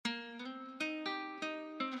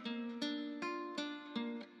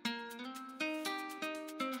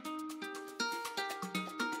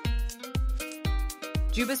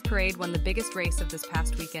Juba's Parade won the biggest race of this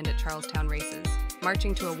past weekend at Charlestown Races,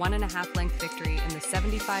 marching to a 1.5-length victory in the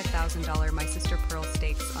 $75,000 My Sister Pearl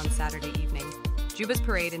Stakes on Saturday evening. Juba's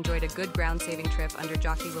Parade enjoyed a good ground-saving trip under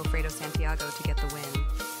jockey Wilfredo Santiago to get the win.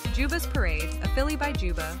 Juba's Parade, a filly by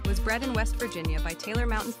Juba, was bred in West Virginia by Taylor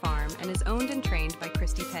Mountain Farm and is owned and trained by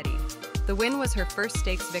Kristy Petty. The win was her first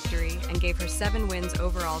stakes victory and gave her 7 wins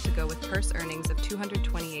overall to go with purse earnings of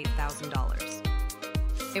 $228,000.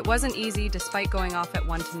 It wasn't easy despite going off at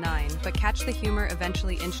 1-9, but Catch the Humor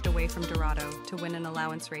eventually inched away from Dorado to win an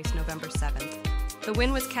allowance race November 7th. The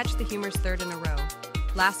win was Catch the Humor's third in a row.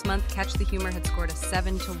 Last month, Catch the Humor had scored a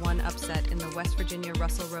 7-1 upset in the West Virginia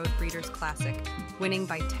Russell Road Breeders' Classic, winning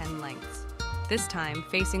by 10 lengths. This time,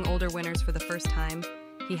 facing older winners for the first time,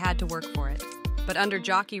 he had to work for it. But under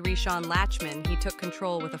jockey Reshawn Latchman, he took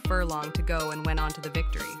control with a furlong to go and went on to the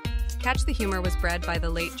victory. Catch the Humor was bred by the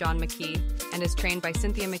late John McKee and is trained by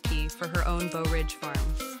Cynthia McKee for her own Bow Ridge farm.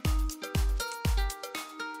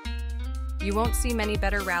 You won't see many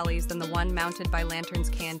better rallies than the one mounted by Lantern's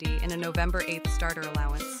Candy in a November 8th starter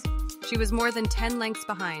allowance. She was more than 10 lengths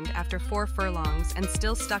behind after 4 furlongs and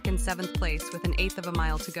still stuck in 7th place with an 1/8 of a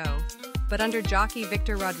mile to go. But under jockey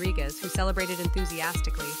Victor Rodriguez, who celebrated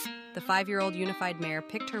enthusiastically, the 5-year-old unified mare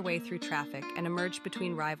picked her way through traffic and emerged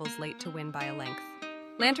between rivals late to win by a length.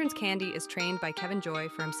 Lantern's Candy is trained by Kevin Joy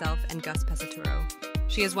for himself and Gus Pesaturo.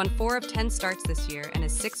 She has won 4 of 10 starts this year and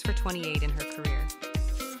is 6 for 28 in her career.